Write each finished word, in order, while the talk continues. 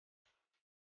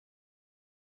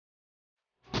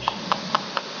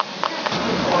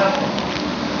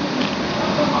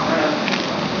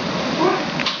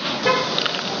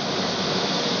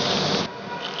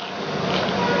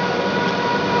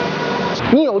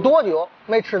多久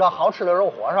没吃到好吃的肉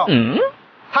火烧？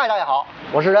嗨，大家好，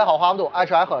我是人好话不多、爱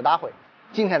吃爱喝的大辉。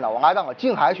今天呢，我来到了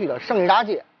静海区的胜利大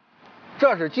街，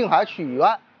这是静海区医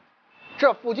院，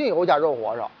这附近有一家肉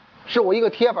火烧，是我一个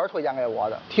铁粉推荐给我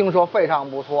的，听说非常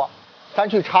不错，咱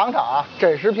去尝尝啊，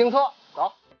真实评测，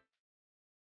走。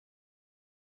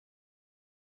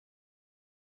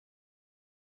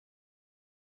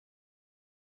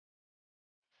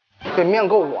这面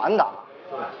够软的。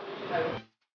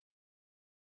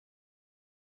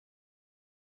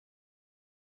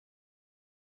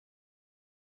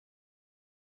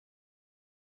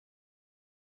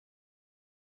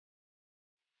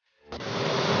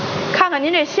看看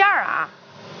您这馅儿啊，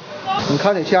你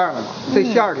看这馅儿了吗？这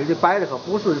馅儿里这白的可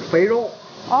不是肥肉。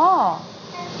哦，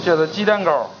这是鸡蛋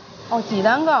糕。哦，鸡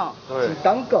蛋羹。对，鸡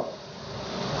蛋羹。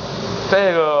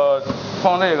这个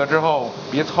放这个之后，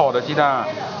比炒的鸡蛋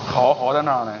好在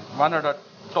哪儿呢？完事儿它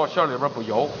到馅里边不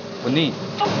油不腻，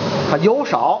它油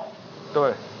少。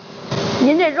对。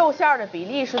您这肉馅儿的比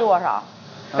例是多少？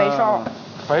肥瘦？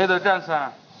肥的占3，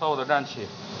瘦的占7。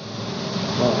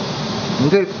你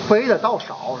这肥的倒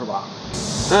少是吧？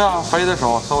对啊，肥的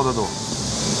少，瘦的多。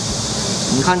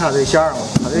你看它这馅儿嘛，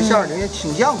它这馅儿里面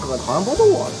青酱搁的好像不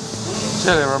多。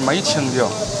这里边没青酱，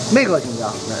没搁青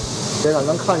酱。对，这个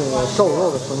能看见瘦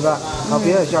肉的存在，它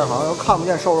别的馅儿好像又看不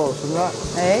见瘦肉的存在。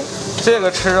哎，这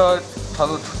个吃着它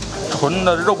是纯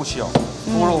的肉香，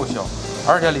猪肉香，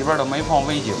而且里边都没放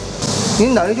味精。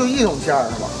您等于就一种馅儿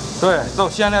是吧？对，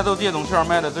现在这种馅儿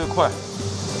卖的最快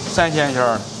，3鲜馅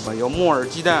儿的，有木耳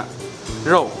鸡蛋。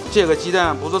肉，这个鸡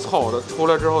蛋不是炒的，出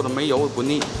来之后它没油不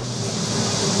腻。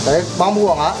哎，忙不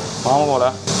过来，忙不过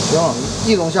来。行，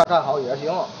一种馅干好也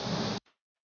行。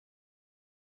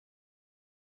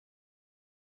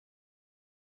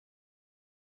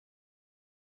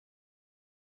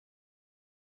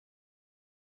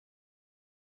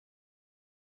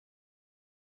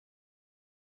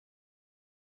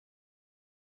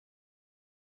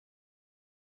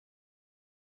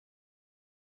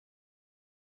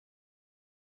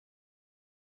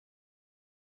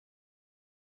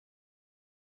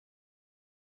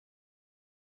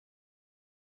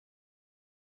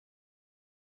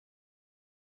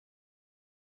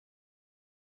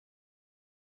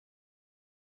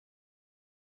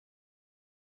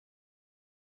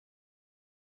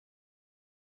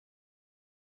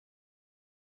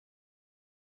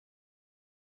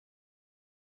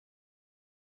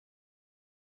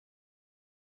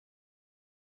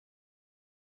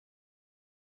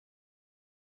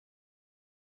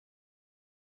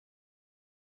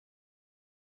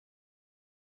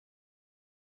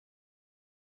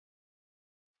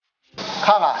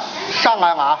看看上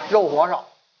来嘛，肉火烧，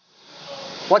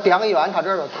我点个1碗它这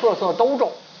儿的特色豆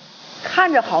粥，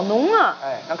看着好浓啊！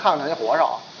哎，咱看看这火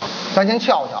烧，咱先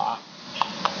敲敲啊，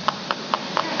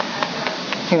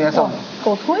听见声音，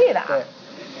够脆的。对，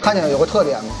看见有个特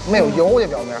点吗？没有油这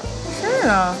表面。是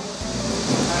呢。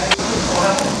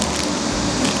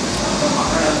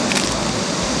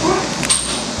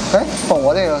哎，放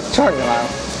我这个这儿进来了，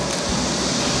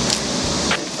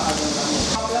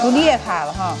都裂开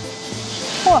了哈。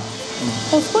嚯，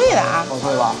够脆的啊！够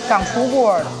脆吧？刚出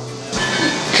锅的。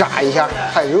炸一下，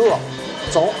太热，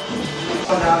走。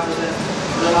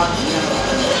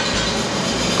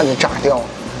看这炸掉了。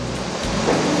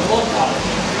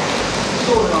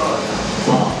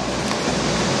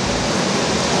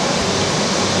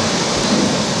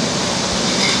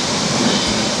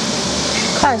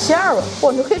看馅儿吧，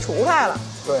嚯，你就可以出开了。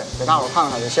对，给大伙看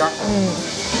看它这馅儿。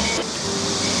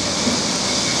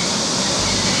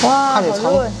哇，看这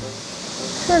层，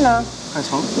是呢，看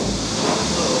层，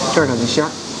这是它的馅儿。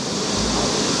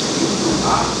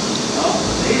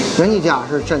人家家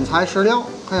是真材实料，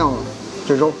看见吗？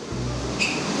这肉，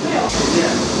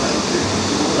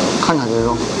看它这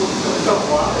肉，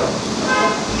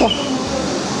哇，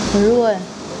很热呀。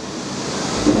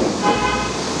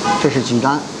这是鸡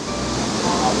蛋，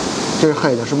这是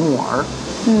黑的是木耳，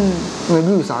那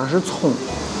绿色是葱，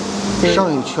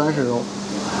剩下全是肉。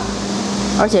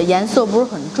而且颜色不是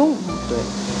很重。对，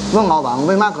问老板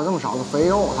为嘛搁这么少的肥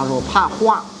肉？他说怕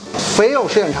化，肥肉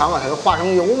时间长了它就化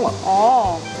成油了。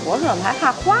哦，我说还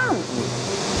怕化呢。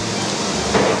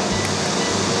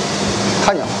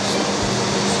看见吗？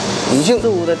已经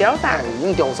酥的掉渣，已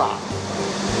经掉渣了。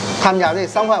他们家这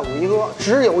3块5一个，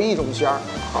只有一种馅儿。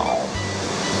好，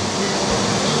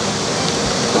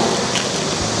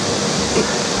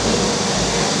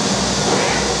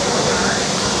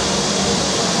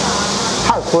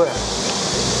太脆了。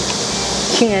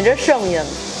听见这声音，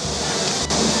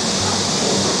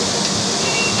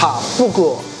它不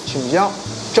搁青酱，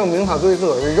证明它对这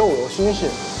个肉有信心。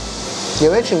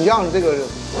因为青酱这个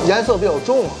颜色比较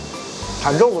重，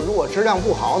它肉如果质量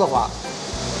不好的话，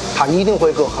它一定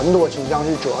会搁很多青酱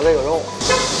去遮这个肉。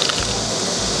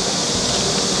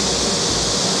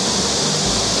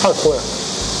太脆了！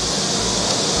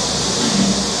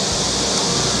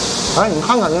哎，你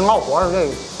看看那老火的这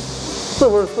个，是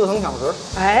不是似曾相识？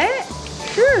哎，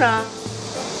是呢。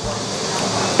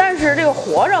但是这个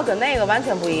火烧跟那个完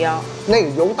全不一样。那个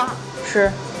油大。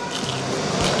是。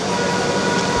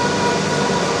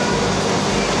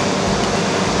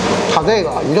它这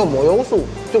个已经没油酥，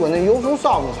就跟那油酥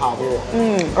烧的差不多。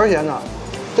嗯。而且呢，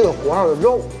这个火烧的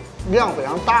肉量非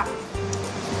常大。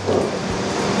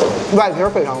外皮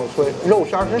非常的脆，肉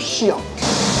馅是香，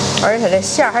而且这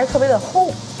馅儿还特别的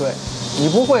厚。对，你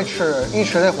不会一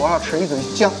吃这火烧吃一堆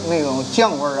那种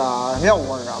酱味儿啊、料味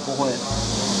儿啊，不会。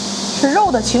是肉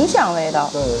的清香味道。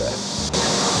对对对。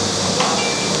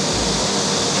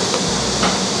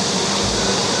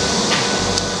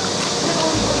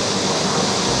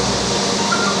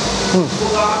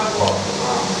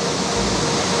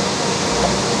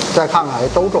再看看这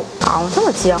豆粥，啊，这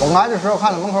么香！我来的时候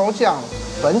看到门口有酱，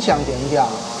本乡点酱，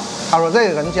他说这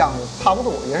个跟酱差不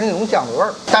多，也是那种酱味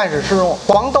儿，但是是用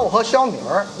黄豆和小米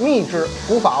儿秘制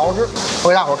古法熬制。我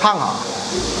给大伙儿看看啊，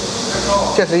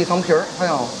这是一层皮儿，看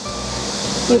见吗？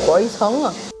一会儿一层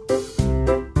啊。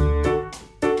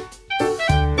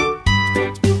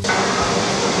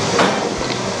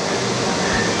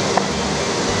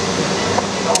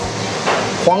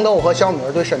黄豆和小米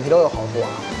儿对身体都有好处啊。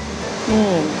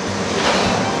嗯。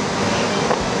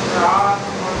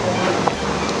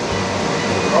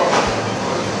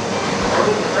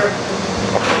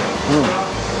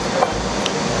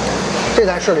这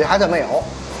在市里还真没有。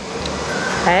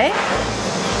哎，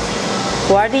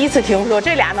我还是第一次听说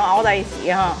这俩能熬在一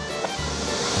起哈。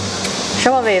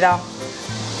什么味道？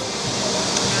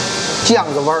酱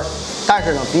子味儿，但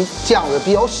是呢，酱子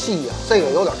比较稀呀，这个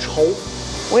有点稠。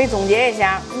我给你总结一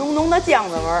下，浓浓的酱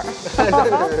子味儿。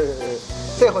对，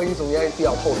这回你总结比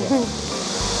较透彻。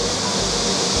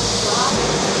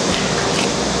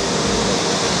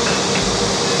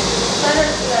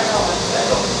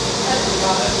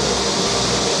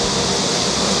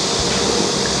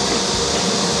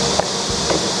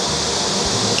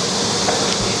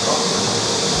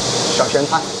小咸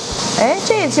菜。哎，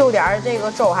这就点这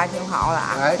个粥还挺好的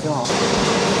啊。哎，挺好。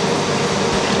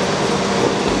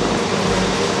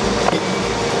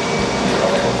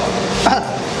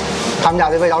他们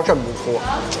家这味道真不错，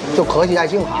就可惜在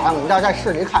静海了。你这在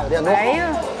市里开个店多好。哎呀，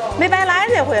没白来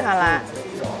这回还来。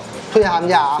推荐他们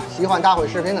家啊！喜欢大辉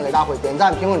视频的给大辉点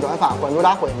赞、评论、转发，关注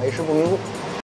大辉美食不迷路。